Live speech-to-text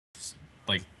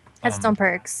like, Has some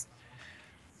perks.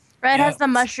 Red yeah. has the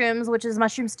mushrooms, which is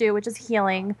mushroom stew, which is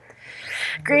healing.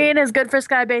 Green is good for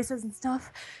sky bases and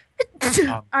stuff. Red is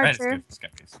Archer. good for sky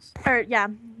bases. Or yeah,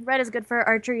 red is good for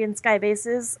archery and sky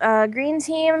bases. Green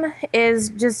team is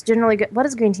just generally good. What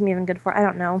is green team even good for? I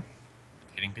don't know.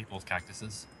 Hitting people with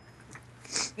cactuses.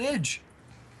 Midge.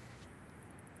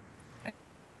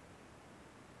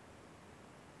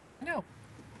 No.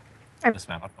 I- This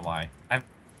map, I don't know why.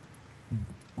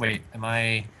 Wait, am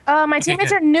I? My Okay,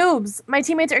 teammates good. are noobs. My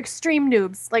teammates are extreme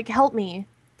noobs. Like, help me,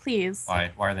 please.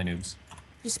 Why? Why are they noobs?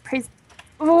 Just praise.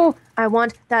 Oh, I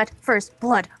want that first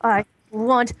blood. I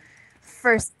want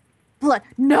first blood.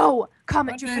 No,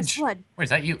 comment Run, your first Midge. blood. Wait, is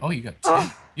that you? Oh, you got two.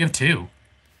 Oh, You have two.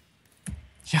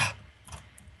 Yeah.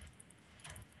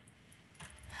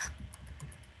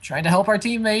 Trying to help our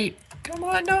teammate. Come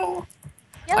on, no.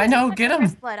 yellow I team know, got get my him.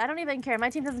 first blood. I don't even care. My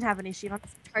team doesn't have any sheep. I'm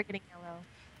just targeting yellow.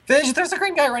 Midge, there's a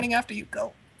green guy running after you.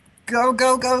 Go. Go,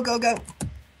 go, go, go, go.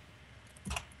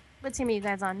 What team are you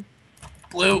guys on?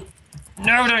 Blue.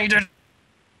 No, don't you dare.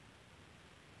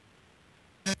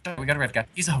 We got a red guy.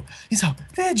 He's out. He's out.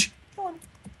 Midge. Kill him.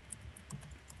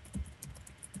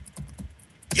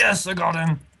 Yes, I got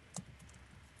him.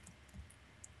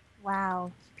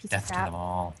 Wow, piece of Death to crap. them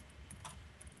all.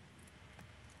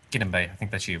 Get him, Bay. I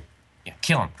think that's you. Yeah,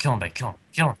 kill him. Kill him, Bay. Kill him.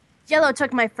 Kill him. Yellow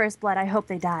took my first blood. I hope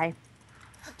they die.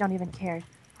 Don't even care.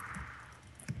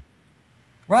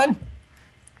 Run.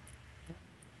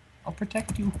 I'll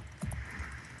protect you.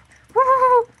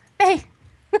 Woo! Hey!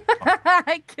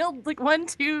 I killed like 1,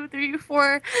 2, 3,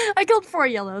 4. I killed 4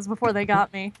 yellows before they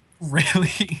got me.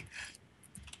 Really?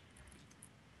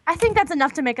 I think that's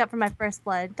enough to make up for my first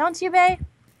blood. Don't you, Bay?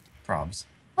 Probs.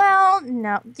 Well,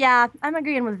 no. Yeah, I'm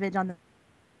agreeing with Vidge on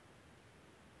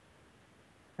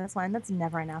this one. That's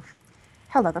never enough.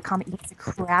 Hello, the comet eats the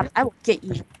crap. I will get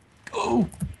you. Go.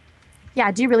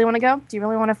 Yeah, do you really want to go? Do you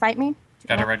really want to fight me?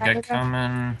 Got a red guy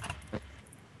coming.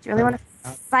 Do you really want to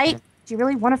fight? Do you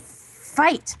really want to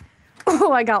fight?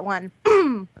 Oh, I got one.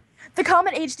 The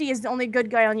Comet HD is the only good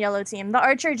guy on yellow team. The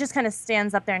Archer just kind of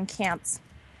stands up there and camps.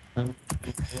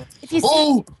 If you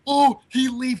see, He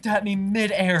leaped at me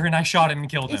mid-air and I shot him and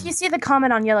killed him. if you see the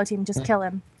Comet on yellow team, just kill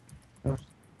him.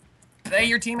 Hey,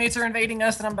 your teammates are invading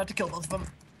us and I'm about to kill both of them.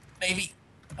 Maybe.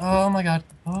 Oh my god.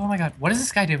 Oh my god. What is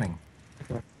this guy doing?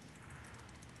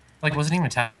 Like, wasn't even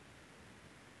attacking.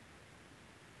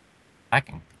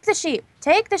 Take the sheep.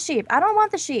 Take the sheep. I don't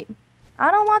want the sheep.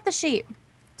 I don't want the sheep.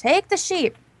 Take the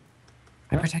sheep.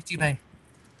 I protect you, Bay.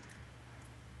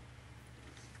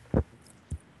 Oh,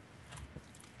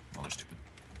 they're stupid.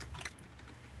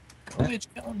 Go, bitch,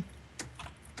 kill him.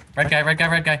 Red guy, red guy,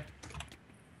 red guy.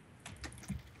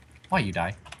 Why you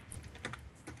die?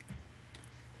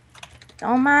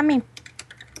 Don't mind me.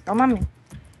 Don't mind me.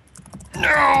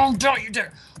 No, don't you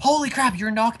dare. Holy crap, you're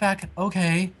a knockback.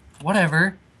 Okay,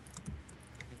 whatever.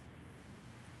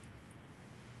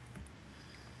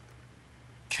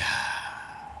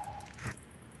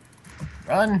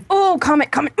 Run. Oh,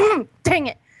 Comet, Comet. Dang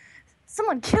it.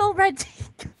 Someone kill red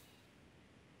team.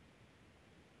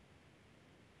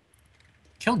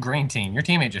 Kill green team. Your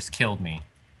teammate just killed me.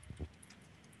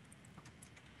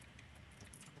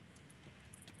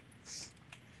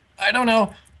 I don't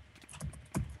know.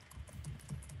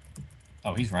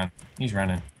 Oh, he's running. He's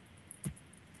running.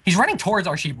 He's running towards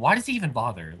our sheep. Why does he even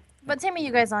bother? What team are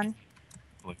you guys on?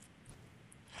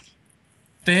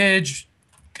 Fidge.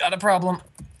 Got a problem.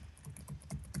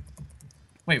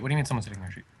 Wait, what do you mean someone's hitting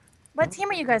our sheep? What team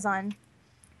are you guys on?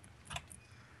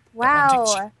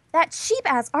 Wow. That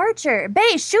sheep-ass archer.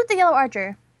 Bay, shoot the yellow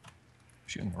archer.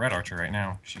 Shooting the red archer right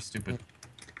now. She's stupid.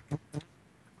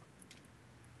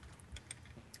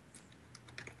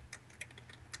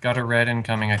 Got a red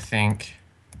incoming, I think.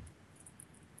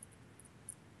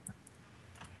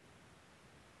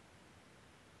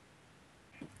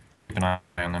 Keep an eye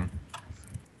on them.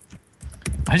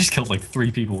 I just killed like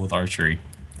 3 people with archery.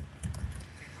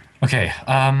 Okay,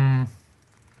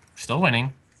 still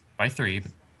winning by 3,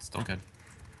 but still good.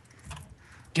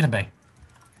 Get him, Bay.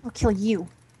 I'll kill you,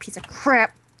 piece of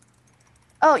crap.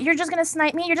 Oh, you're just gonna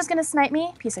snipe me? You're just gonna snipe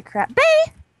me? Piece of crap.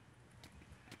 Bay!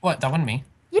 What? That wasn't me.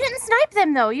 You didn't snipe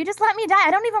them, though. You just let me die. I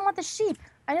don't even want the sheep.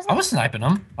 I was sniping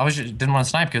them. I was just didn't want to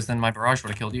snipe because then my barrage would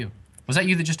have killed you. Was that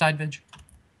you that just died, Vidge?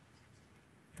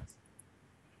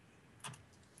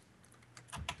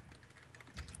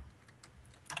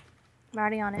 I'm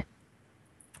already on it.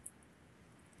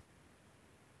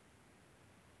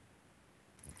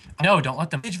 No, don't let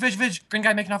them. Vidge. Green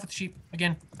guy making off with the sheep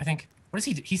again, I think. What is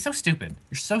he do? He's so stupid.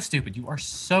 You're so stupid. You are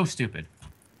so stupid.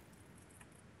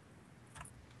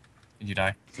 Did you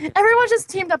die? Everyone just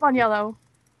teamed up on yellow.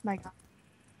 My god.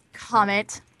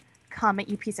 Comet. Comet,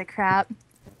 you piece of crap.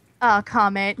 Oh,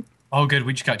 Comet. Oh, good.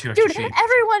 We just got 2 extra Dude, sheep.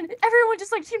 everyone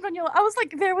just like teamed on yellow. I was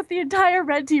like there with the entire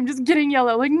red team just getting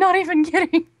yellow. Like, not even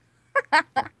kidding.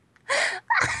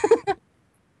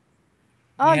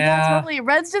 Oh, yeah, totally.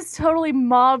 Red's just totally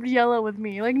mobbed yellow with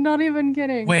me. Like, not even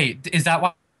kidding. Wait, is that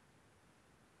why?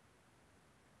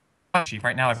 Sheep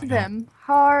right now. I've Them.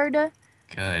 Hard.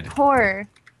 Good. Core.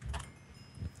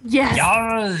 Yes.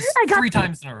 Yes! I got 3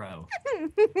 times in a row.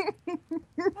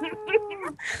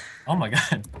 Oh my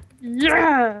god.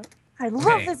 Yeah. I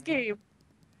love this game.